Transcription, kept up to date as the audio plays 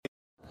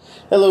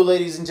Hello,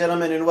 ladies and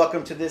gentlemen, and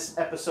welcome to this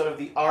episode of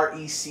the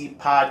REC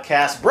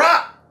Podcast,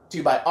 brought to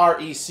you by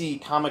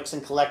REC Comics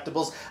and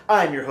Collectibles.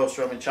 I'm your host,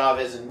 Roman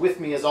Chavez, and with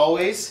me, as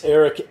always,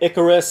 Eric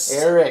Icarus.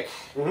 Eric.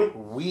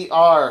 We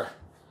are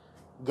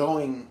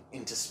going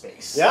into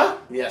space. Yeah?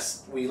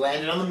 Yes, we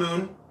landed on the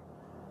moon.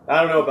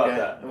 I don't know about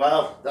that.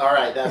 Well, all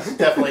right, that's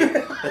definitely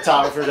the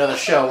topic for another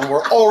show. And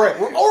we're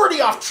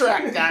already off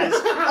track, guys.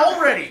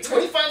 Already,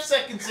 25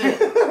 seconds in.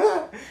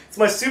 It's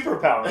my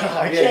superpower.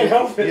 I can't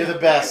help it. You're the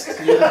best.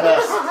 You're the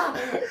best.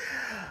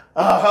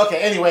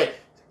 Okay, anyway,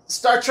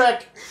 Star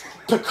Trek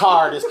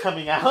Picard is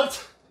coming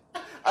out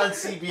on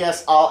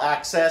CBS All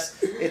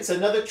Access. It's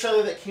another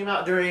trailer that came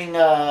out during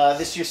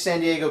this year's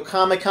San Diego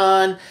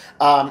Comic-Con.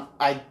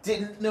 I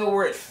didn't know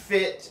where it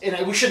fit,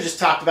 and we should have just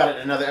talked about it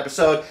in another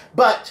episode,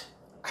 but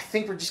I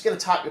think we're just going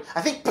to talk.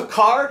 I think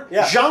Picard,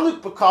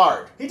 Jean-Luc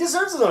Picard. He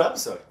deserves his own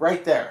episode.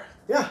 Right there.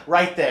 Yeah.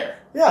 Right there.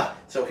 Yeah.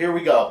 So here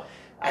we go.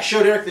 I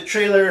showed Eric the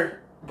trailer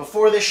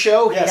before this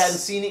show. Yes. He hadn't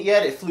seen it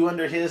yet. It flew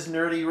under his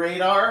nerdy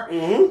radar.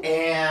 Mm-hmm.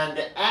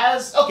 And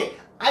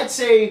I'd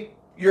say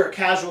you're a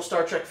casual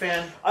Star Trek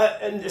fan.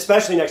 And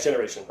especially Next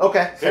Generation.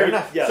 Okay, fair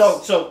enough. Yes.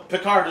 So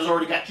Picard has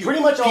already got you.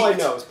 Pretty much all I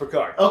peaked. know is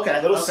Picard. Okay.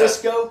 Little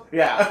Cisco.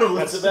 Yeah.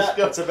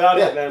 That's about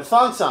it, man.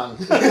 Thong song.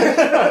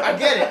 I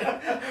get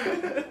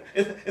it.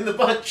 In the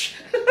bunch.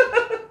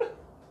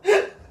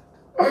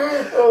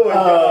 Oh my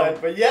god!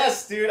 But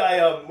yes, dude,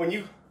 when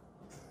you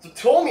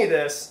told me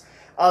this,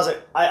 I was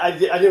like, I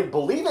didn't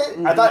believe it.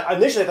 Mm-hmm. I thought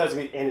initially it was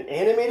going to be an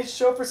animated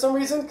show for some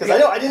reason because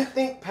I didn't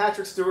think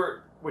Patrick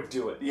Stewart would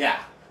do it.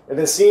 Yeah. And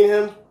then seeing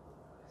him,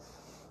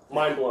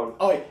 mind blown.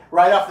 Oh, wait,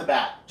 right off the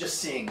bat, just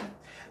seeing him.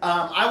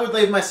 I would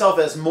label myself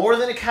as more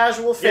than a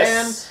casual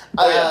fan.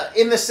 Yes.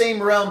 In the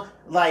same realm,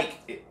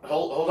 like,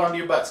 hold on to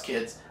your butts,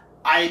 kids.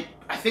 I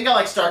think I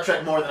like Star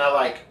Trek more than I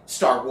like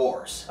Star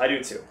Wars. I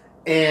do too.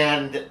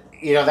 And,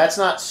 that's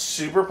not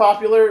super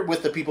popular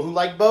with the people who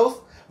like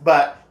both,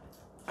 but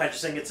I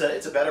just think it's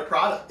a better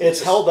product.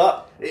 It's held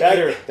up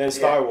better than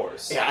Star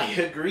Wars. Yeah, I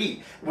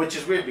agree. Which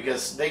is weird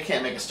because they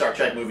can't make a Star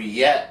Trek movie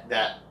yet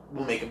that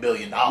will make $1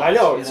 billion. I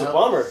know, it's a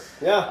bummer.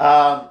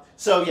 Yeah.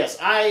 So yes,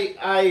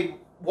 I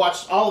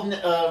watched all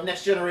of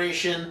Next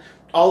Generation,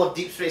 all of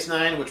Deep Space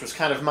Nine, which was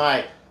kind of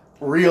my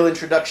real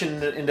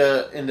introduction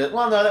into.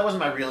 Well, no, that wasn't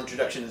my real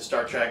introduction to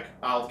Star Trek.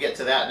 I'll get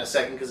to that in a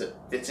second because it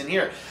fits in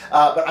here.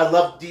 But I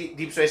love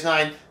Deep Space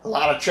Nine. A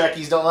lot of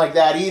Trekkies don't like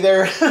that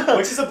either,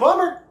 which is a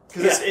bummer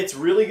because it's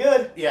really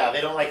good. Yeah, they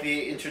don't like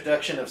the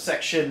introduction of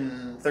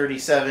Section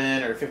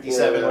 37 or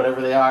 57, whatever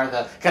they are,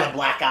 the kind of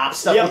Black Ops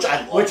stuff, which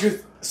I love. Which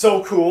is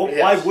so cool. Yes.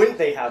 Why wouldn't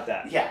they have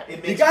that? Yeah,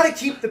 you got to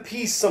keep the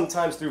peace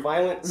sometimes through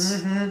violence.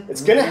 Mm-hmm.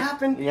 It's gonna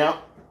happen. Yeah.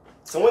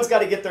 Someone's got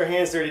to get their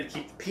hands dirty to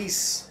keep the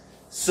peace.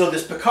 So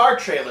this Picard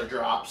trailer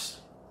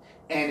drops,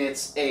 and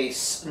it's a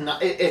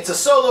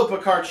solo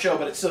Picard show,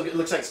 but it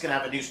looks like it's going to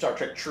have a new Star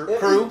Trek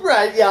crew.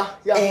 Right, yeah.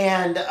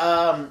 And,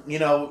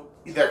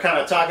 they're kind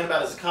of talking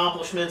about his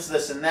accomplishments,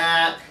 this and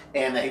that,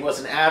 and that he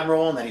was an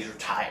admiral, and that he's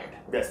retired.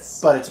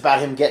 Yes. But it's about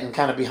him getting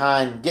kind of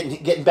behind,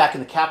 getting back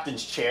in the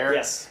captain's chair.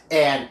 Yes.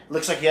 And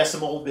looks like he has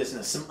some old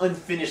business, some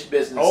unfinished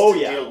business to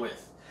deal with.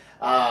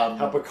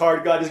 How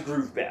Picard got his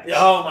groove back.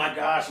 Oh my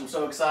gosh, I'm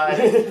so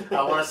excited.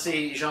 I want to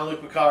see Jean-Luc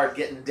Picard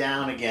getting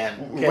down again.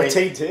 Okay? With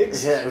Taye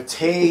Diggs? Yeah, with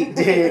Taye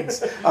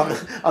Diggs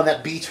on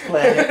that beach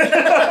planet.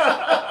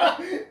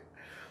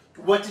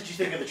 What did you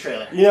think of the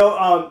trailer?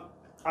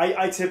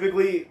 I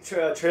typically,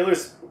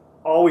 trailers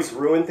always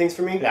ruin things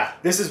for me. Yeah.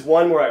 This is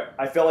one where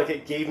I felt like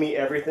it gave me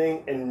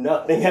everything and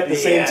nothing at the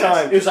same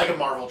time. It was like a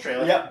Marvel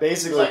trailer. Yeah,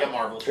 basically. It was like a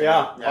Marvel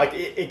trailer. Yeah. Like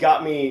it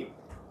got me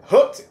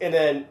hooked, and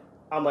then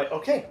I'm like,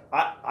 okay,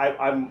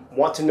 I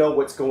want to know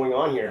what's going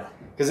on here.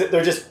 Because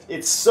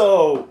it's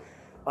so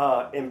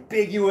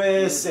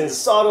ambiguous and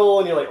subtle,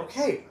 and you're like,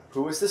 okay,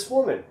 who is this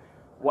woman?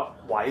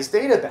 Why is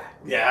Data back?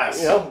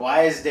 Yes.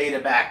 Why is Data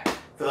back?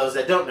 For those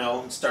that don't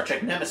know, Star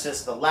Trek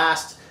Nemesis, the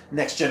last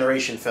Next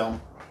Generation film,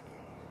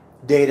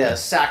 Data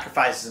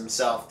sacrifices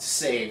himself to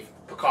save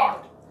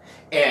Picard.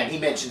 And he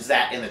mentions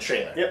that in the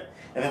trailer. Yep.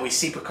 And then we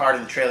see Picard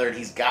in the trailer, and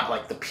he's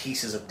got, the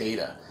pieces of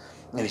Data.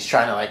 And he's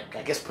trying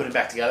to, put it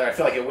back together. I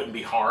feel like it wouldn't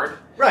be hard.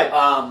 Right.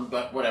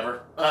 But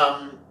whatever.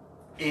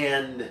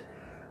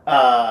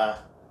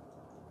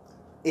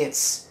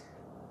 It's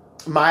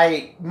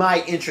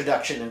my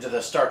introduction into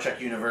the Star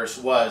Trek universe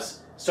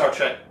was Star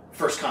Trek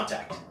First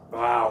Contact.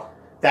 Wow.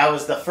 That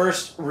was the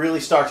first really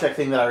Star Trek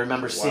thing that I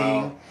remember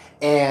seeing,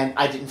 and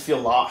I didn't feel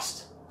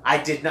lost. I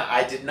did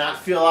not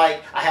feel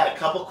like I had a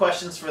couple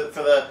questions for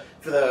the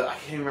I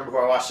can't even remember who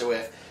I watched it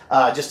with.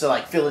 Just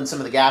to fill in some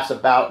of the gaps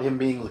about him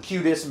being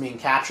Locutus and being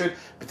captured.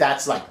 But that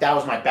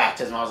was my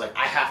baptism. I was like,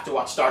 I have to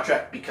watch Star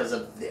Trek because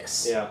of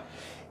this. Yeah.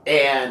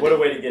 And what a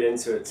way to get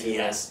into it, too.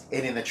 Yes.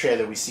 And in the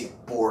trailer, we see a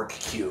Borg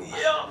cube.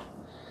 Yeah.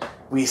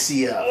 We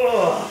see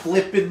a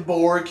flippin'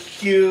 Borg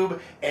cube,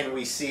 and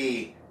we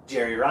see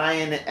Jerry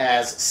Ryan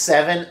as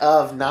 7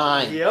 of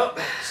 9. Yep.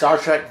 Star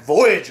Trek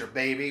Voyager,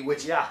 baby,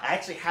 which I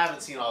actually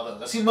haven't seen all of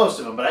those. I've seen most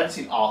of them, but I haven't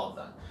seen all of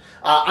them.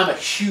 I'm a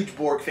huge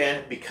Borg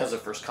fan because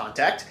of First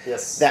Contact.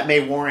 Yes. That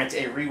may warrant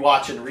a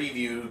rewatch and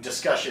review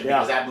discussion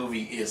because that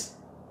movie is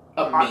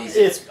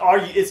amazing.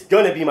 It's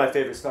going to be my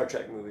favorite Star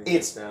Trek movie.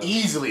 It's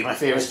easily my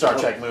favorite Star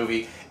Trek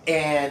movie,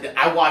 and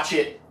I watch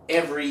it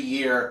every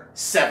year,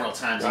 several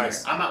times a year.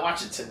 I might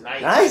watch it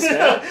tonight. Nice,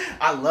 man.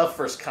 I love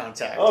First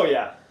Contact. Oh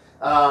yeah.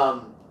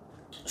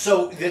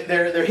 So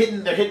they're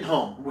hitting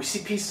home. We see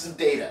pieces of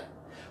Data.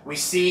 We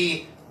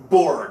see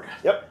Borg.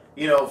 Yep.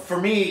 You know, for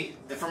my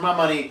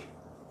money,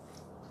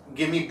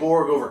 give me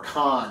Borg over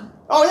Khan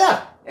Oh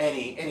yeah.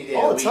 any day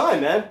All of the the week.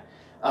 time, man.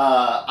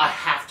 I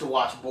have to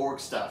watch Borg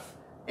stuff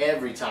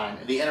every time.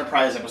 The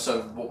Enterprise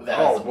episode that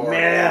has the Borg.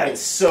 Man.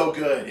 It's so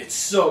good. It's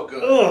so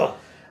good. Ugh.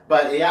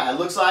 But yeah, it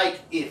looks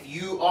like if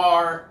you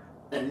are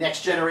a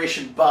Next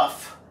Generation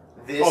buff,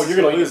 this you're is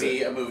gonna going to lose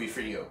be a movie for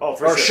you. Oh,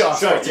 for or sure.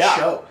 Show. It's a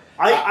show.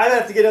 I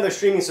have to get another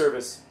streaming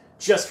service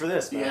just for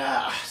this, man.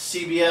 Yeah,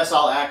 CBS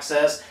All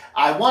Access.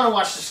 I want to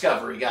watch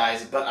Discovery,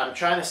 guys, but I'm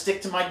trying to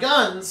stick to my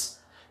guns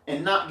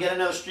and not get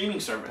another streaming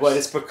service. But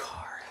it's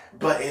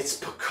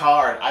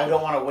Picard. I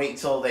don't want to wait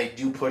until they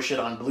do push it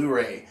on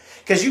Blu-ray.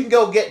 Because you can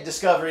go get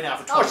Discovery now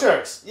for $20. Oh,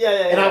 sure.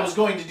 Yeah. And I was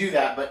going to do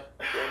that, but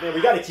Man,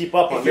 we got to keep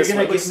up on if you're this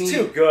going one. to give It's me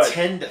too good.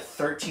 10 to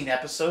 13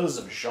 episodes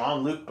of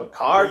Jean-Luc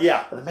Picard,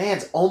 Yeah. the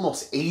man's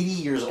almost 80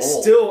 years old.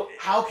 Still,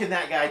 How can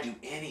that guy do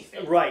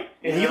anything? right.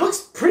 And he Yeah. looks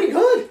pretty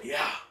good.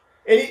 Yeah.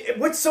 And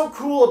what's so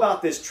cool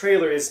about this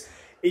trailer is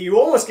you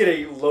almost get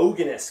a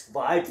Logan-esque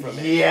vibe from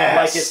it. Yes.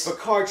 Like it's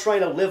Picard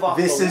trying to live off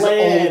This the is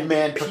land. old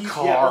man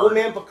Picard. Yeah, old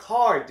man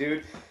Picard,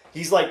 dude.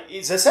 He's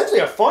essentially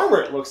a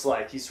farmer, it looks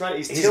like. He's got a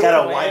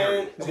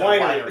land. winery. He's got a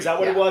winery. Is that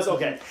what it was?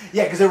 Okay.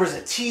 Yeah, because there was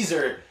a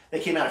teaser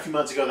that came out a few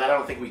months ago that I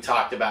don't think we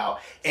talked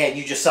about, and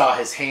you just saw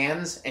his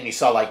hands, and you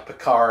saw like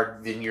Picard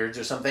Vineyards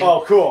or something.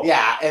 Oh, cool.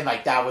 Yeah, and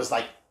like that was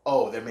like,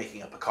 oh, they're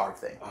making a Picard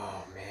thing.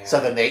 Oh, man.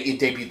 So then they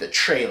debuted the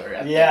trailer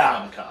at the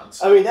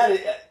Comic-Cons. I mean, that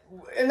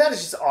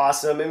is just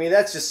awesome. I mean,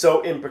 that's just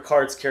so in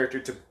Picard's character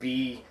to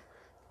be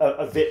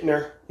a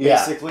vintner,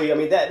 basically. Yeah.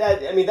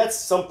 I mean, that's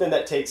something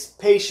that takes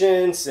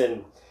patience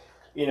and,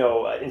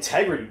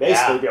 integrity,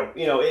 basically.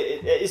 Yeah.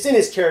 It's in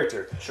his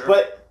character. Sure.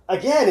 But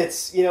again,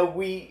 it's,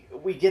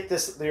 we get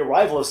the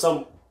arrival of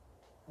some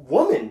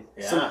woman,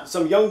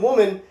 some young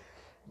woman.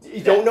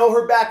 You don't know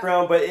her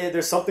background, but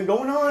there's something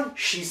going on.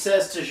 She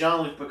says to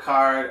Jean-Luc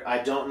Picard, I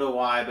don't know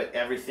why, but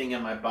everything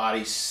in my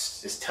body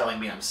is telling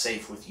me I'm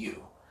safe with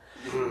you.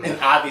 And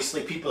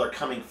obviously people are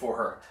coming for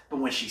her. But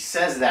when she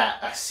says that,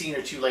 a scene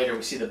or two later,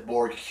 we see the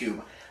Borg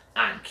cube.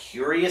 I'm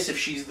curious if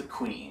she's the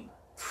queen.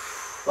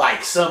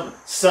 Like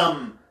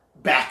some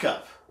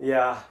backup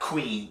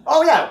queen.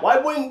 Oh, yeah. Why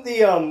wouldn't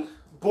the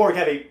Borg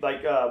have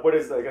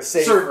a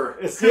safe server?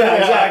 Yeah,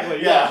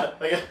 exactly. Yeah.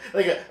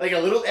 Like a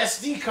little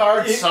SD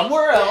card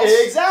somewhere else.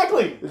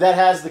 Exactly. That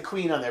has the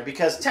queen on there.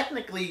 Because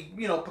technically,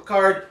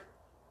 Picard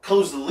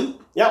closed the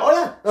loop. Yeah, oh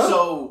yeah. Huh?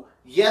 So,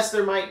 yes,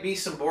 there might be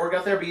some Borg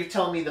out there, but you're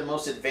telling me the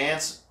most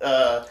advanced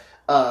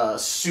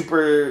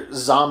super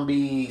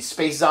zombie,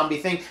 space zombie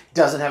thing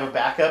doesn't have a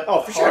backup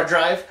hard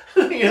drive?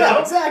 Yeah,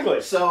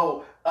 exactly.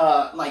 So,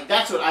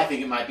 that's what I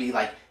think it might be.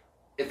 Like,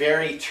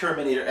 very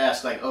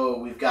Terminator-esque. Like, oh,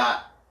 we've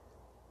got,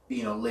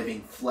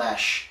 living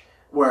flesh.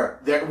 Where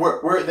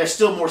they're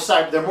still more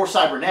they're more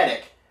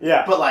cybernetic.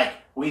 Yeah. But, like,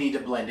 we need to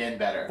blend in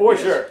better. For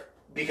sure.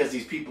 Because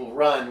these people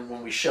run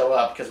when we show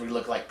up because we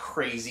look like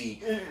crazy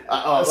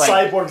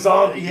cyborg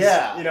zombies.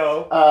 Yeah,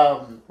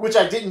 which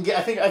I didn't get.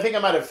 I think I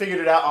might have figured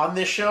it out on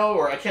this show,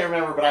 or I can't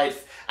remember. But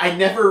I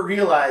never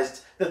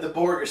realized that the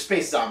Borg are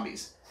space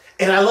zombies,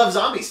 and I love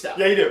zombie stuff.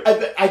 Yeah, you do.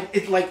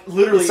 It like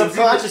literally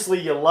subconsciously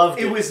you loved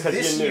it. It was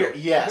this you knew. year.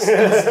 Yes, it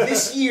was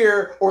this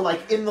year, or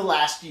like in the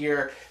last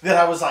year that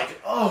I was like,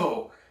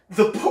 oh,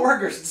 the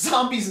Borg are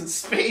zombies in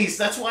space.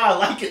 That's why I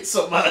like it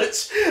so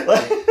much.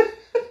 Like.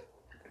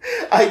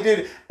 I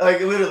did,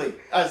 literally,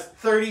 I was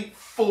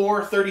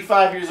 34,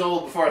 35 years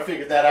old before I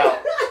figured that out.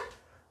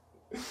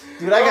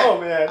 Dude, I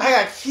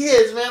got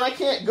kids, man. I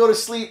can't go to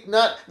sleep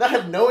not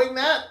have knowing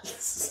that.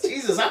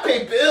 Jesus, I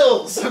pay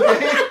bills,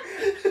 okay?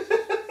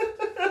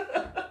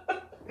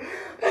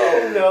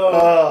 Oh,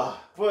 no.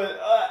 But,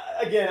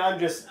 again,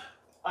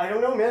 I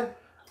don't know, man.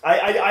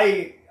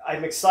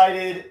 I'm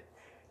excited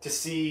to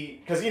see,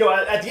 because,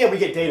 at the end we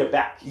get Data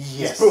back.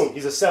 Yes. Boom,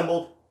 he's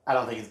assembled. I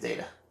don't think it's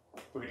Data.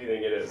 Who do you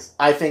think it is?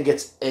 I think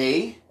it's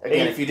again.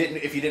 If you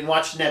didn't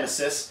watch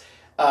Nemesis,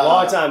 a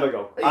long time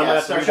ago, I'm gonna have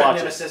to Star Trek rewatch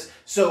Nemesis. It.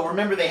 So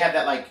remember they had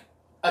that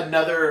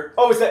another.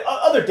 Oh, is that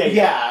other Data?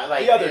 Yeah,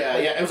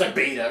 it was like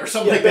Beta or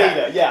something like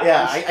that. Beta, yeah.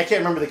 Yeah, I can't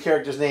remember the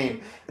character's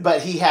name,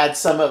 but he had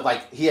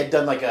he had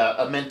done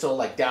a mental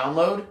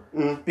download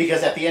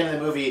because at the end of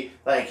the movie,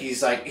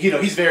 he's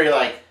he's very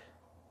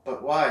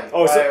but why?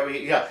 Oh, why are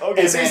we? Yeah.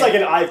 Okay, so he's like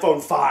an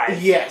iPhone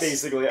 5. Yes.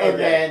 Basically. Okay. And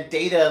then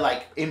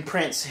Data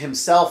imprints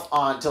himself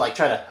on to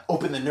try to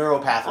open the neural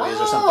pathways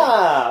or something.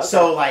 Okay.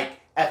 So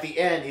at the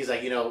end he's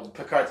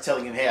Picard's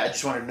telling him, hey, I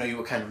just wanted to know you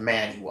what kind of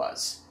man he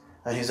was.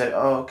 And he's like,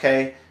 oh,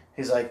 okay.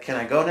 He's like, can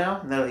I go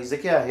now? And then he's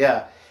like,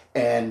 yeah.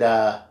 And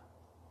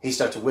he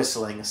starts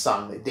whistling a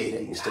song that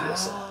Data used to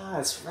whistle. Ah,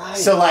 that's right.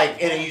 So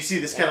like, and you see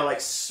this kind of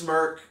like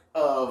smirk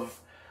of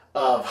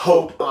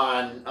hope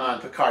on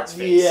Picard's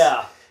face.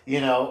 Yeah. You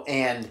know,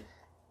 and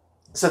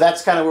so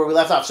that's kind of where we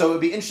left off. So it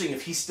would be interesting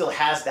if he still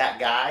has that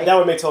guy. That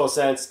would make total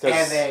sense.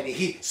 And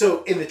then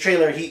so in the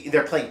trailer,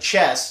 they're playing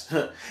chess,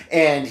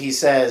 and he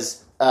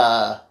says,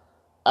 I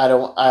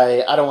don't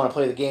want to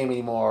play the game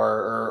anymore,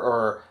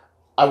 or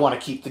I want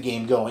to keep the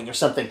game going, or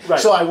something. Right.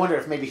 So I wonder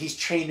if maybe he's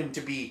trained him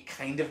to be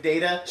kind of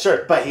Data.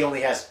 Sure. But he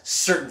only has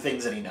certain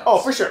things that he knows. Oh,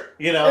 for sure.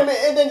 You know?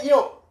 And then,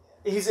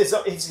 he's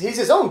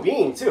his own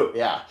being, too.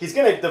 Yeah. He's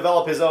going to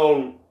develop his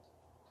own,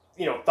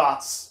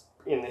 thoughts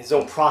in his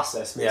own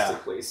process,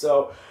 basically. Yeah.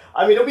 So,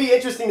 I mean, it'll be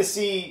interesting to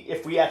see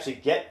if we actually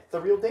get the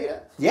real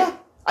Data. Yeah,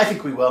 I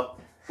think we will.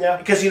 Yeah.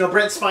 Because,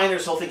 Brent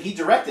Spiner's whole thing, he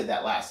directed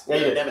that last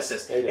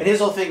Nemesis. Yeah, and his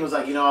whole thing was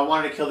like, I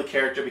wanted to kill the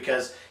character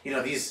because,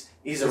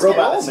 he's a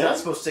robot that's not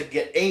supposed to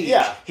get age.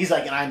 Yeah. He's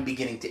like, and I'm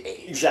beginning to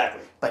age.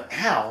 Exactly. But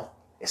now,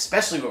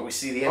 especially what we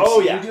see the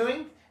MCU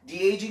doing,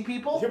 de-aging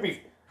people. It's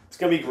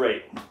going to be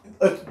great.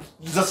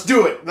 Let's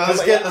do it. I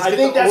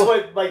think that's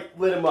what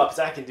lit him up, because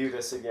I can do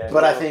this again.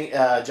 But I think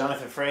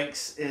Jonathan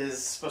Frakes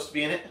is supposed to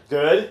be in it.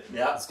 Good.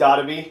 Yeah. It's got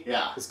to be.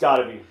 Yeah. It's got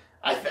to be.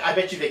 I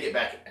bet you they get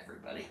back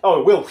everybody.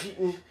 Oh, Will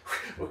Wheaton.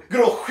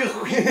 Good old Will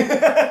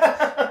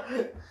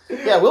Wheaton.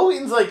 Yeah, Will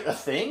Wheaton's like a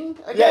thing.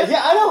 I guess.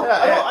 Yeah, I know.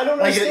 I don't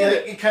understand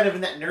it. Kind of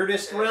in that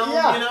Nerdist realm,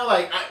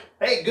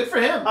 hey, good for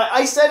him.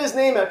 I said his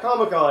name at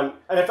Comic-Con,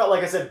 and I felt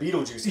like I said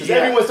Beetlejuice, because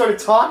everyone started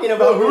talking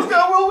about who's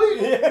got Will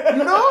Wheaton? Yeah.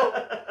 You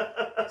know?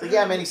 So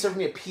yeah, man, he served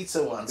me a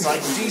pizza once.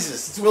 Like,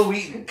 Jesus, it's Will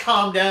Wheaton.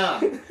 Calm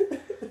down.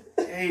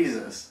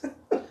 Jesus.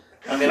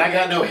 I mean, I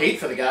got no hate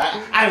for the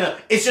guy. I don't know.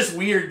 It's just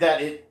weird that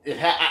I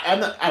don't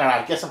know.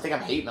 I guess I'm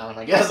hating on him.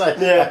 I guess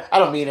I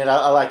don't mean it.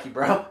 I like you,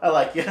 bro. I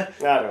like you.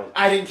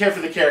 I didn't care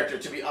for the character,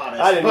 to be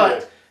honest. I didn't.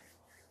 But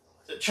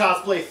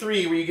Child's Play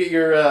 3, where you get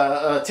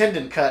your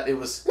tendon cut, it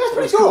was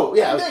pretty cool.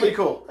 Yeah, it was pretty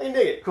cool. I can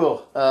dig it.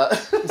 Cool.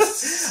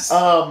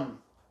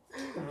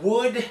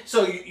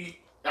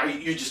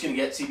 You're just gonna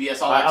get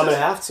CBS All Access? I'm gonna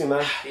have to,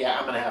 man. Yeah,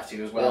 I'm gonna have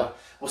to as well. Yeah.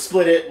 We'll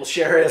split it. We'll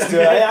share it. Let's do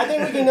it. I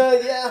think we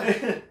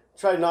can.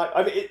 Try to not.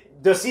 I mean,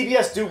 does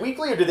CBS do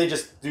weekly, or do they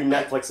just do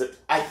Netflix it?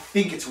 I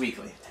think it's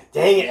weekly.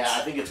 Dang it! Yeah,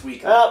 I think it's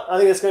weekly. Well, I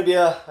think it's going to be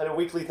a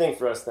weekly thing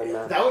for us then,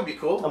 man. That would be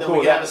cool. Then we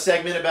can have a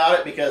segment about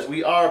it, because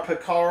we are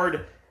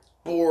Picard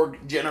Borg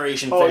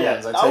generation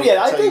fans. I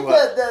think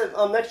that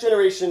the Next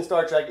Generation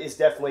Star Trek is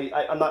definitely.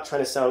 I'm not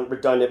trying to sound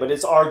redundant, but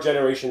it's our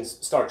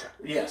generation's Star Trek.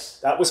 Yes,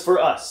 that was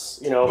for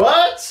us,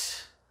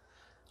 But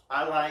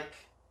I like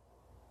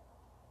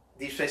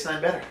Deep Space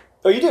Nine better.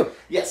 Oh, you do?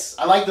 Yes,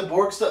 I like the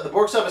Borg stuff. The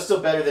Borg stuff is still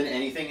better than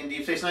anything in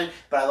Deep Space Nine,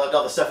 but I loved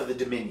all the stuff of the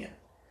Dominion.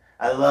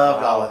 I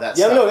loved all of that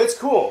stuff. Yeah, no, it's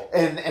cool.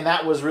 And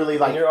that was really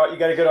like... you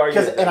got a good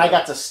argument. And I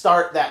got to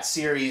start that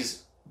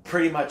series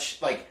pretty much,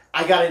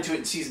 I got into it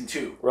in season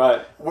 2.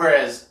 Right.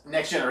 Whereas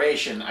Next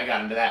Generation, I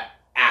got into that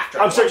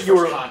after I'm sure you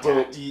were...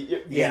 Contact.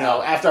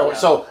 After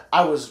so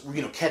I was,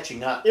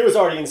 catching up. It was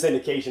already in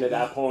syndication at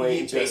that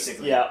point.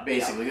 Basically.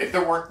 Like,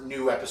 there weren't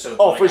new episodes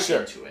for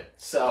sure. into it.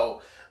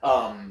 So...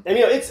 and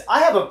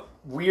I have a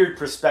weird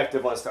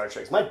perspective on Star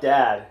Trek. My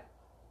dad,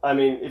 I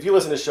mean, if you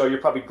listen to the show, you're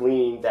probably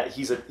gleaning that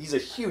he's a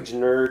huge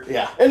nerd.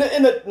 Yeah. In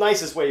the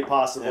nicest way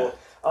possible.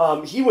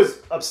 Yeah. He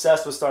was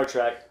obsessed with Star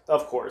Trek,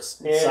 of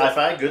course. And,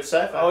 sci-fi, good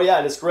sci-fi. Oh yeah,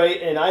 and it's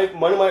great. And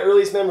one of my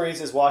earliest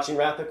memories is watching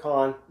Wrath of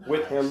Khan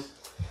with him.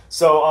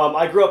 So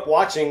I grew up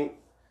watching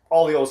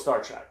all the old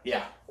Star Trek.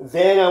 Yeah.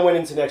 Then I went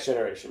into Next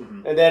Generation.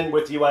 Mm-hmm. And then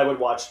with you, I would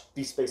watch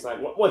Deep Space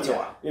Nine once in a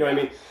while. You know what I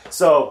mean?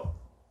 So...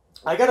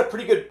 I got a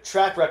pretty good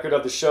track record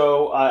of the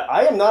show.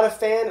 I am not a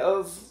fan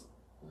of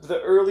the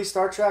early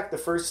Star Trek, the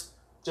first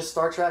just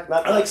Star Trek.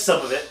 I like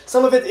some of it.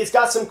 Some of it, it's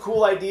got some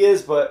cool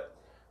ideas, but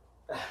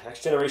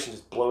Next Generation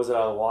just blows it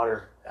out of the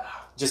water.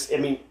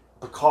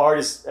 Picard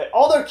is...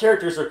 All their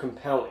characters are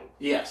compelling.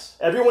 Yes.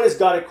 Everyone has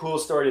got a cool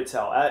story to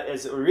tell.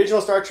 As the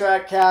original Star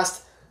Trek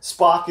cast,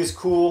 Spock is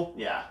cool.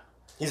 Yeah.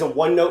 He's a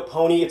one-note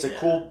pony. It's a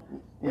cool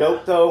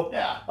note, though.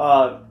 Yeah.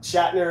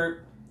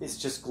 Shatner... It's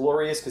just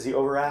glorious because he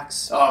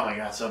overacts. Oh my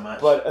god, so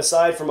much. But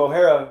aside from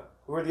O'Hara,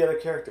 who are the other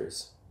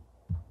characters?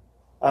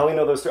 I only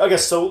know those three. I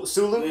guess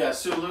Sulu? Yeah,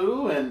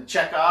 Sulu and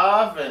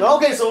Chekhov and...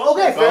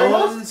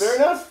 fair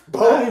enough.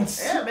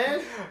 Bones. Yeah,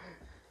 man.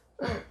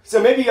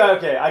 So maybe,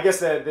 I guess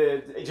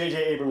the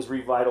J.J. Abrams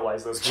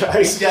revitalized those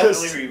guys. He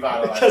definitely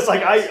revitalized. Because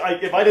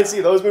if I didn't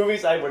see those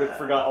movies, I would have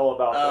forgot all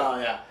about them.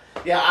 Oh, yeah.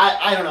 Yeah,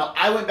 I don't know.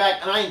 I went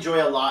back, and I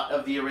enjoy a lot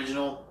of the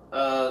original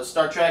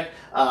Star Trek,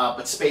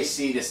 but Space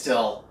Seed is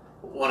still...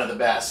 one of the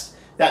best.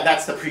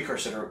 That's the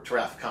precursor to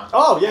Wrath of Khan.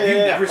 Oh, yeah, Have yeah, you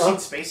yeah. never seen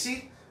Space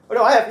Seed? Oh,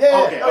 no, I have.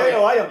 Yeah, okay, yeah. okay.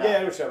 No, I have. Yeah, I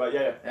know what you're talking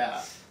about.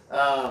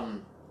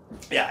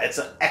 Yeah. It's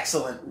an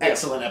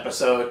excellent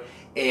episode.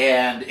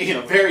 And,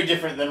 very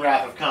different than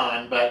Wrath of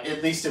Khan, but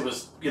at least it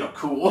was,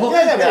 cool.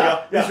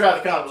 Yeah. This Wrath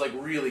of Khan was,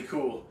 really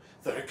cool.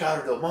 The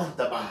Ricardo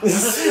Montalban.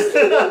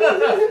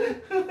 The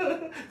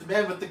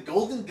man with the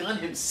golden gun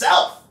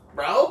himself,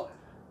 bro.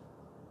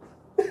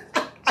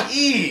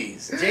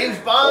 Jeez, James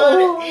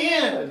Bond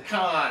and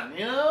Khan,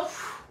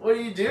 What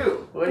do you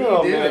do? What do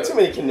Oh you do? man, too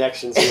many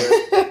connections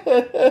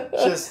here.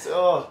 Just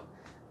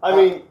I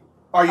mean,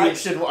 are you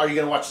interested? Are you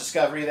gonna watch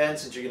Discovery then?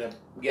 Since you're gonna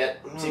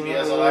get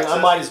CBS All Access,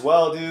 I might as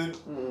well, dude.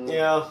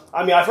 Yeah,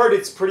 I mean, I've heard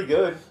it's pretty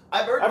good.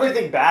 I've heard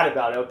everything bad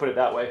about it. I'll put it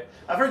that way.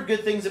 I've heard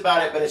good things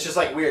about it, but it's just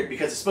like weird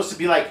because it's supposed to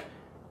be like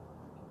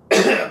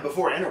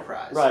before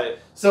Enterprise, Right.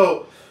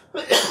 So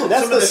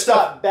that's the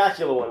Scott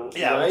Bakula one.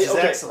 Yeah, right? which is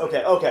excellent.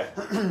 Okay.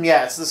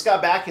 Yeah, it's the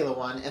Scott Bakula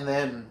one, and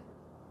then,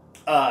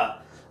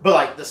 but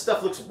like the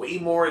stuff looks way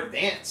more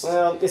advanced.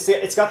 Well,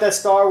 it's got that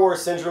Star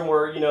Wars syndrome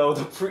where the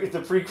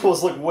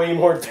prequels look way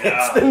more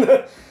advanced than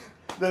the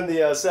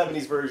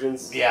 70s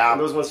versions. Yeah,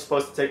 and those ones are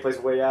supposed to take place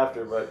way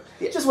after, but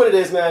it's just what it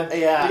is, man.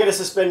 Yeah, you got to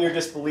suspend your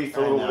disbelief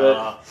for a little bit.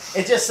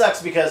 It just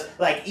sucks because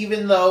like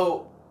even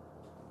though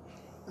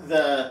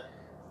the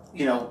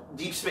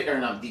Deep Space, or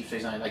not Deep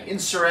Space Nine, like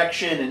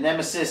Insurrection and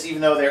Nemesis,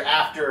 even though they're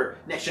after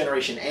Next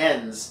Generation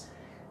ends,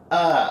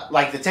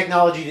 like the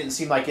technology didn't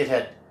seem like it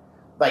had,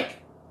 like,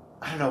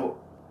 I don't know,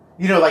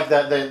 like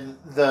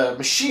the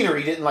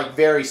machinery didn't like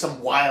vary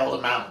some wild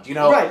amount,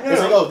 Right.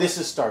 It's like, oh, this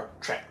is Star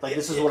Trek, like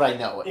this is what I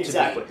know it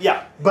exactly. to be.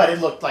 Yeah. But it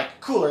looked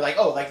like cooler, like,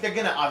 oh, like they're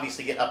gonna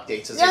obviously get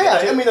updates as they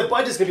Yeah. go. I mean, the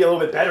budget's gonna be a little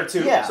bit better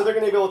too. Yeah. So they're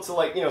gonna be able to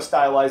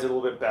stylize it a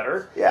little bit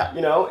better. Yeah.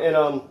 And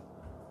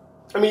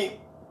I mean,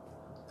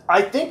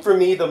 I think for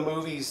me the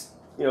movies,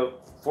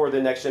 for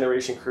the Next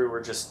Generation crew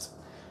were just,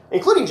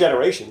 including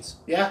Generations.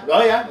 Yeah.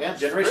 Oh yeah.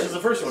 Generations is the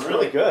first one. It's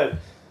really good.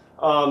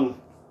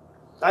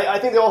 I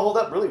think they all hold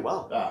up really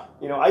well.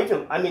 Yeah.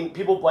 I mean,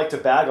 people like to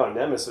bag on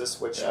Nemesis,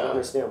 which I don't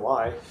understand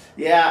why.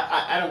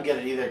 Yeah, I don't get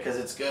it either because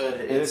it's good.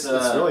 It's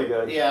really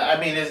good. Yeah, I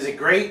mean, is it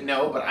great?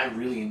 No, but I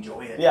really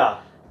enjoy it. Yeah.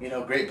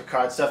 Great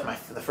Picard stuff.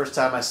 The first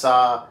time I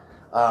saw,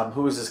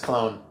 who was his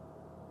clone?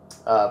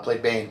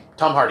 Played Bane.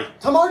 Tom Hardy.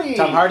 Tom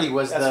Hardy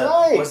was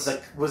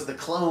was the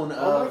clone of.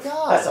 Oh my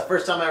god. That's the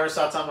first time I ever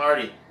saw Tom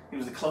Hardy. He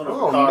was the clone of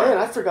Picard. Oh man,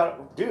 I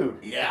forgot, dude.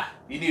 Yeah,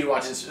 you need to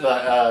watch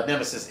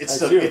Nemesis. It's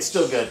still good.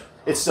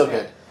 It's still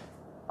good.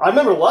 I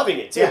remember loving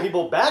it too. Yeah.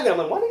 People bagging. I'm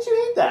like, why didn't you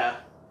hate that? Yeah.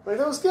 Like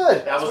that was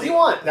good. That's what you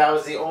want. That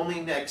was the only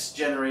Next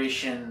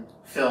Generation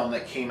film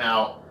that came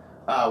out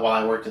while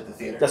I worked at the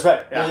theater. That's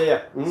right.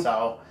 Yeah. Mm-hmm.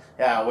 So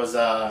yeah, it was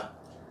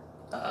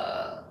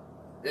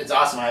it's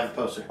awesome. I have the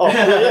poster. Oh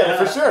yeah,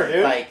 for sure,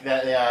 dude. Like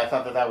that. Yeah, I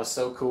thought that was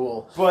so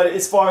cool. But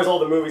as far as all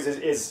the movies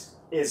is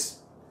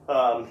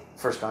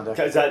First Contact.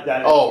 That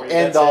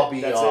end all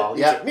be all.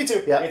 Yeah, me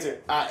too. Yeah. Me too.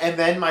 And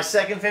then my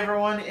second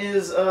favorite one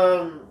is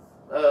what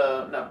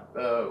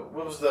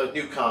was the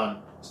new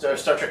con? Star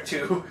Trek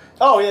 2.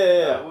 Oh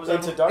yeah. What was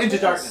Into Darkness.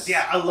 Into Darkness.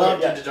 Yeah, I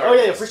loved Into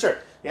Darkness. Oh yeah, for sure.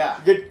 Yeah.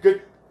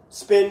 Good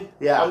spin.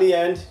 Yeah. On the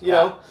end, you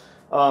know.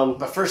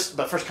 But first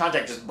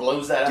Contact just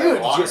blows that out of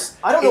the water.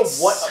 I don't know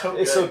what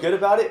is so good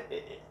about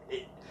it.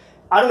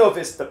 I don't know if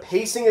it's the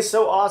pacing is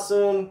so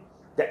awesome,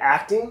 the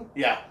acting.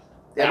 Yeah.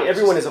 I mean,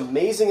 everyone is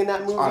amazing in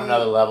that movie. On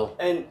another level.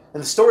 And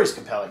the story's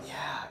compelling.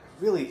 Yeah, it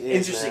really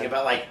is. Interesting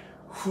about like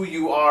who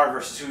you are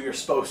versus who you're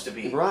supposed to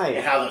be. Right.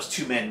 And how those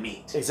two men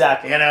meet.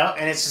 Exactly.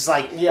 And it's just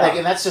like,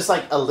 and that's just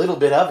like a little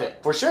bit of it.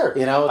 For sure.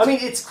 I mean,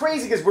 it's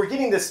crazy because we're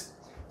getting this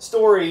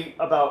story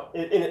about,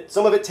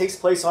 some of it takes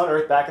place on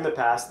Earth back in the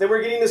past. Then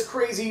we're getting this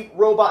crazy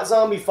robot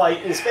zombie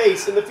fight in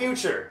space in the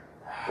future.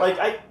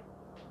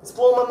 It's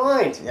blowing my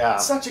mind. Yeah.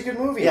 It's such a good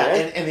movie, yeah,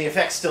 man. And the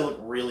effects still look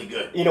really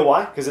good. You know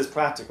why? Because it's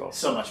practical.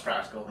 So much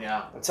practical,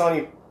 yeah. I'm telling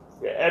you,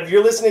 if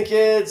you're listening,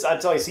 kids,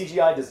 I'm telling you,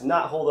 CGI does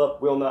not hold up,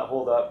 will not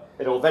hold up.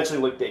 It'll eventually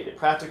look dated.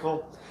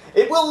 Practical.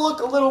 It will look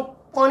a little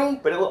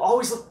funny, but it will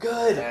always look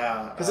good.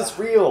 Yeah. Because it's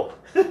real.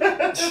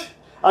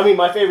 I mean,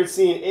 my favorite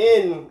scene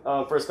in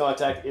First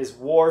Contact is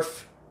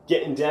Worf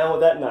getting down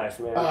with that knife,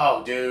 man.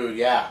 Oh, dude,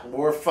 yeah.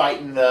 Worf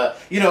fighting the...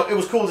 it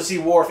was cool to see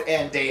Worf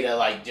and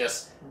Data,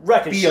 just...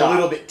 be a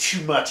little bit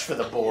too much for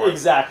the Borg.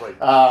 Exactly.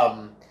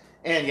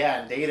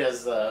 And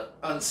Data's the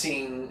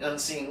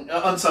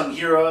unsung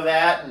hero of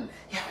that, and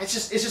it's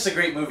just a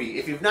great movie.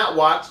 If you've not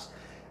watched,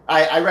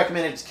 I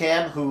recommend it to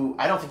Cam, who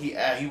I don't think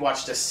he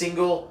watched a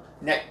single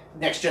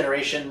Next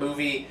Generation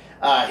movie.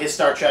 His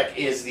Star Trek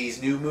is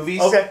these new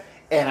movies. Okay.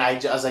 And I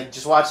was like,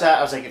 just watch that.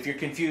 I was like, if you're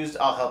confused,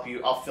 I'll help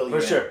you. I'll fill you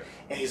in. For sure.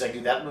 And he's like,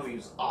 dude, that movie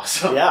was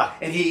awesome. Yeah.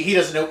 And he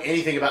doesn't know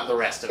anything about the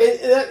rest of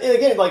it. And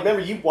again, remember,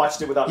 you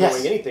watched it without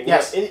knowing anything.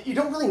 Yes. And you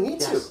don't really need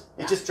to.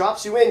 It just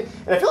drops you in.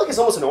 And I feel like it's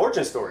almost an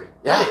origin story.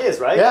 Yeah. It is,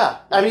 right? Yeah.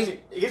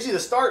 It gives you the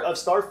start of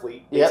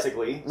Starfleet,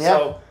 basically. Yep.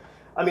 So,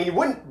 I mean, you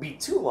wouldn't be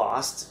too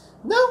lost.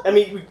 No. I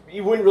mean,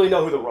 you wouldn't really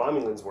know who the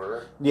Romulans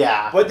were.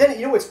 Yeah. But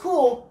then, what's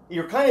cool?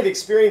 You're kind of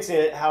experiencing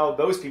it how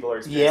those people are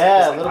experiencing it.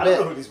 Yeah, a little bit. I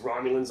don't know who these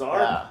Romulans are.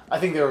 Yeah. I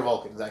think they were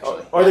Vulcans,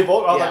 actually. Are they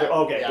Vulcans? Yeah.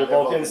 Okay, yeah, they're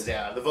Vulcans.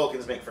 Yeah, the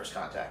Vulcans make First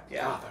Contact.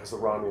 Yeah. Oh, that was the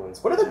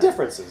Romulans. What are the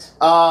differences?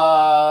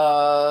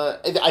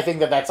 I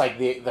think that's like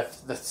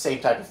the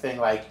same type of thing.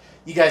 Like,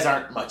 you guys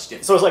aren't much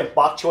different. So it's like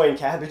bok choy and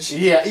cabbage?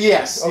 Yeah,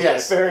 yes, okay,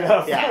 yes. Fair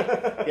enough.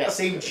 Yeah,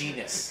 same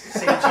genus.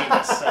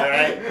 All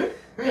right?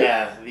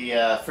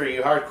 Yeah, for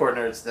you hardcore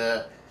nerds,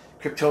 the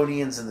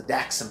Kryptonians and the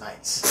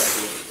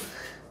Daxamites.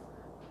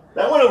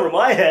 That went over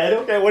my head.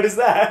 Okay, what is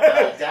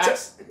that?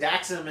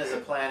 Daxam is a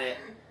planet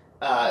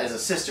is a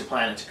sister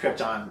planet to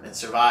Krypton and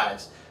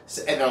survives,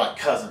 and they're like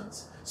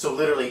cousins. So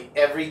literally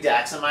every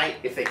Daxamite,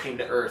 if they came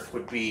to Earth,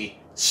 would be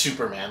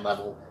Superman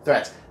level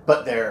threats,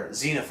 but they're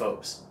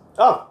xenophobes.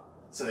 Oh,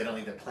 So they don't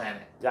leave their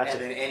planet. Gotcha.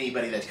 And then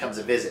anybody that comes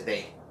to visit,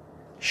 they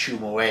shoo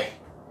them away.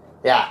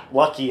 Yeah,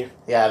 lucky.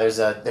 yeah. There's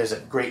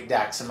a great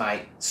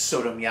Daxamite,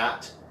 Sodom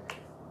Yacht.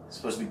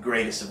 Supposed to be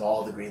greatest of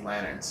all the Green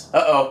Lanterns.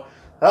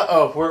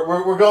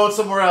 We're going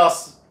somewhere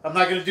else. I'm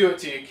not gonna do it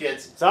to you,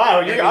 kids.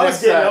 Sorry, Maybe I was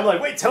next getting. time. I'm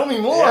like, wait, tell me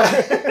more.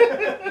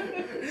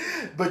 Yeah.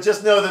 But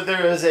just know that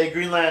there is a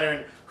Green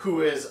Lantern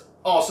who is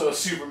also a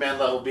Superman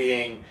level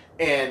being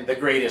and the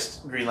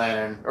greatest Green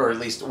Lantern, or at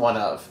least one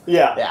of.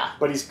 Yeah, Yeah.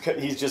 but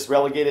he's just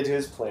relegated to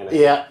his planet.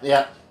 Yeah.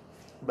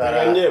 What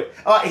are you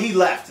gonna do? He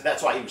left.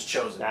 That's why he was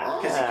chosen,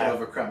 because he could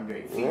overcome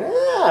great fear.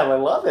 Yeah, I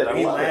love it.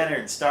 Green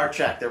Lantern, Star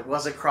Trek. There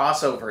was a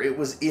crossover. It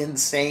was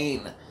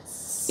insane.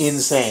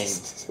 Insane.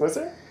 Was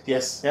there?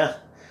 Yes. Yeah.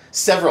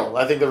 Several.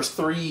 I think there was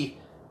 3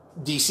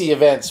 DC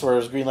events where it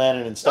was Green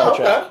Lantern and Star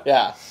Okay. Trek.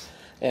 Yeah.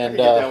 I And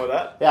can get down with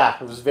that. yeah,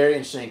 it was very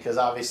interesting because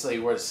obviously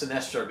where does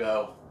Sinestro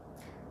go?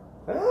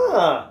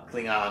 Ah,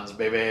 Klingons,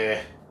 baby.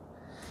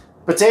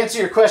 But to answer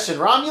your question,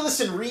 Romulus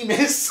and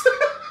Remus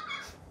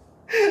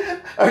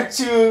are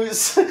two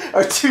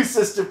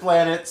sister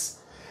planets,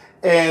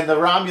 and the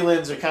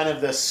Romulans are kind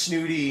of the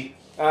snooty,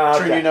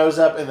 turn your nose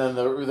up, and then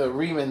the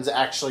Remans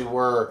actually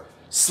were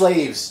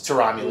slaves to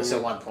Romulus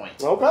at one point.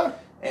 Okay.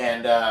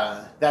 And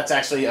that's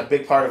actually a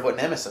big part of what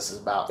Nemesis is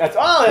about. That's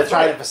They're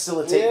trying right. to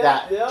facilitaate Yeah,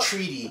 that yeah.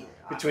 treaty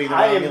between the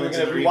I am Romulans going and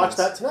to the rewatch Remans.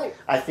 that tonight.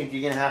 I think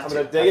you're gonna have I'm to.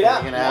 going to dig it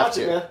out. You're gonna have Watch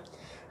to. it, man.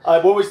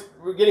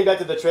 We're getting back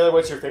to the trailer.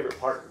 What's your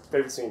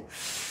favorite scene?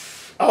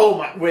 Oh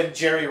my! When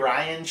Jerry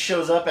Ryan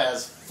shows up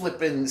as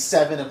flipping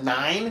 7 of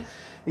 9,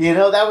 you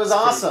know that was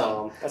That's pretty awesome.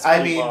 bomb. That's I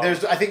pretty mean, bomb.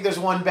 I think there's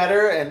one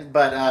better,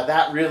 but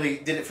that really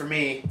did it for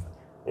me.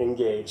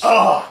 Engaged.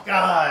 Oh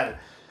God!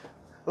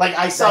 Like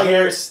I saw the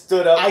hair your,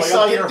 stood up. I like,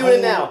 saw I'm your doing whole,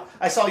 it now.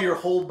 I saw your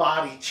whole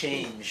body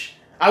change.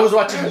 I was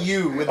watching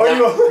you with Oh, that.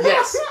 you-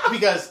 Yes,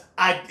 because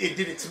it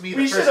did it to me the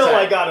We first should have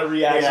time. got a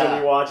reaction Yeah. when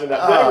you're watching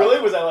that. Did it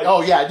really? Was that like?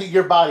 Oh yeah, dude,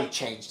 your body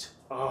changed.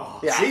 Oh,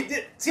 Yeah.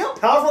 See how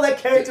powerful that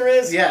character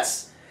is?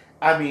 Yes.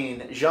 I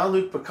mean,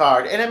 Jean-Luc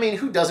Picard, and I mean,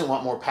 who doesn't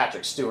want more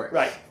Patrick Stewart?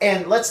 Right.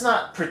 And let's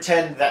not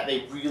pretend that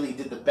they really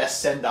did the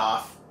best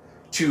send-off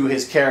to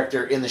his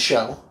character in the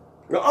show.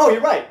 Oh,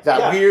 you're right. That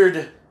yeah.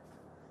 weird,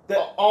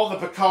 all the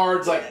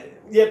Picards, like,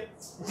 Yep.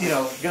 you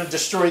know, gonna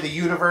destroy the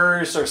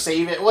universe or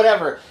save it,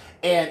 whatever.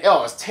 And, it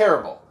was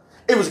terrible.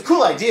 It was a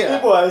cool idea.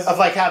 It was. Of,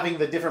 like, having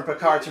the different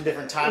Picards from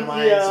different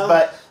timelines,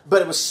 Yeah.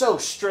 but it was so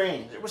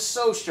strange. It was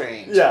so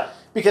strange. Yeah.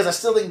 Because I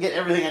still didn't get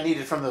everything I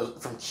needed from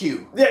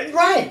Q. Yeah.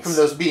 Right. From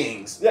those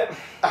beings. Yeah.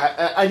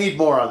 I need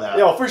more on that.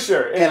 Yeah, for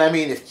sure. And I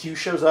mean, if Q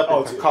shows up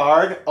in dude.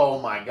 Picard, oh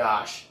my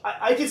gosh.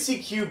 I could see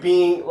Q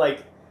being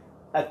like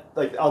on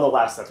the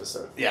last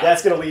episode. Yeah.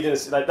 That's gonna lead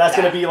into that's Yeah.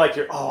 gonna be like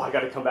I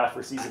gotta come back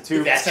for season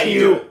 2. That's how Q. you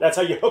do it. That's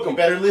how you hook You them.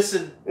 better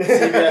listen,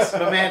 CBS.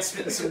 My man's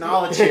spitting some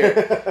knowledge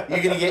here.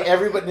 You're gonna get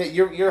everybody.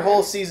 Your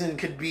whole season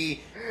could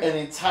be an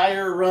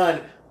entire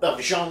run of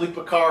Jean-Luc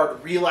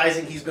Picard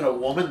realizing he's been a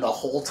woman the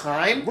whole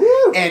time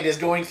Woo! and is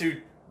going through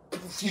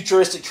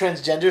futuristic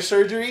transgender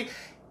surgery.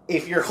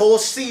 If your whole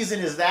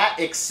season is that,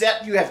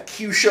 except you have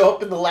Q show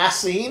up in the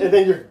last scene, And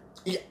then you're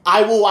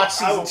I will watch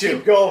I season will 2.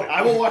 keep going.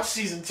 I will watch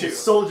season 2.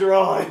 Soldier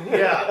on.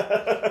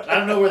 Yeah. I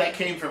don't know where that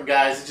came from,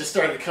 guys. It just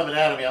started coming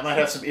out of me. I might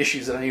have some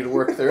issues that I need to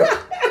work through.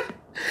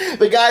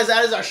 But guys,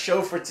 that is our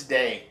show for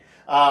today.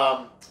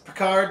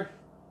 Picard,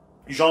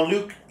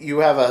 Jean-Luc, you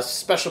have a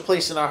special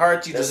place in our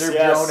hearts. You Yes, deserve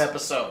yes. your own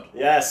episode.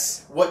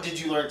 Yes. What did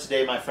you learn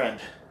today, my friend?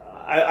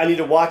 I need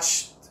to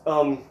watch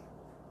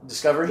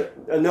Discovery?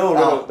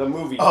 no, the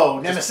movie. Oh,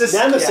 Nemesis?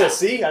 Nemesis, Yeah.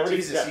 see?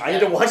 Jesus, you I need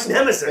to got- watch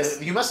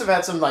Nemesis. You must have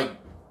had some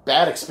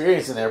bad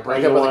experience in there.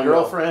 Break I up with a know.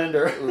 girlfriend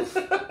or...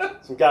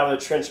 Some guy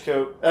with a trench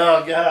coat,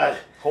 Oh, God.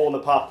 hole in the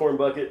popcorn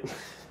bucket.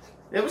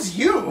 It was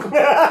you. It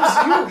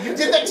was you. You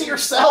did that to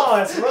yourself. Oh,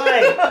 that's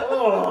right.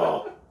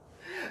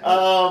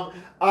 Oh.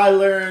 I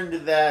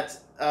learned that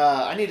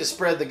I need to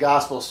spread the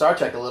gospel of Star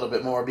Trek a little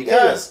bit more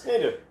because Yeah, you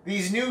do.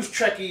 these new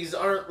Trekkies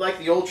aren't like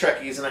the old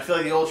Trekkies, and I feel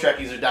like the old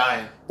Trekkies are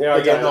dying. They are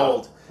They're getting dying.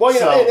 old. Well,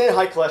 So- and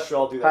high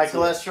cholesterol do that. High too.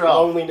 cholesterol.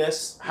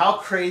 Loneliness. How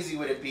crazy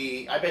would it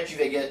be? I bet you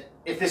they get,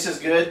 if this is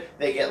good,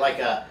 they get like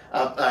a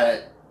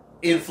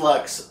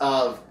influx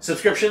of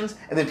subscriptions,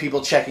 and then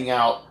people checking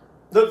out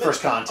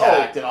First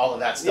Contact and all of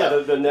that stuff. Yeah,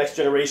 the next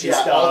generation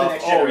Yeah, stuff. all the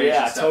next generation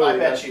yeah, stuff. Totally, I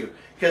bet you.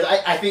 Because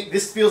I think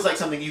this feels like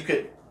something you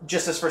could,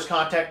 just as First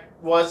Contact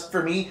was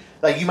for me,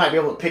 like you might be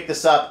able to pick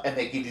this up and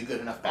they give you good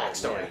enough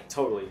backstory. Yeah,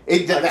 totally.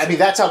 I mean,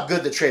 that's how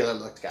good the trailer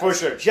looked, guys. For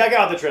sure. Check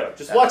out the trailer.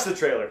 Just watch the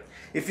trailer.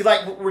 If you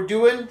like what we're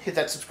doing, hit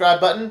that subscribe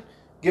button,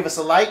 give us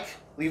a like,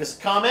 leave us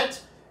a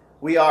comment.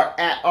 We are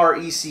at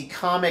REC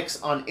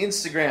Comics on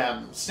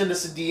Instagram. Send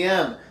us a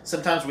DM.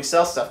 Sometimes we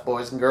sell stuff,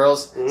 boys and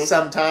girls. Mhm.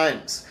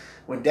 Sometimes.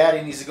 When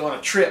Daddy needs to go on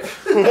a trip.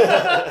 Hi,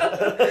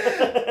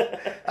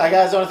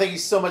 guys. I want to thank you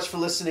so much for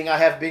listening. I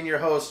have been your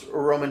host,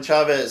 Roman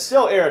Chavez.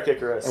 Still Eric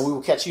Icarus. And we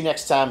will catch you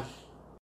next time.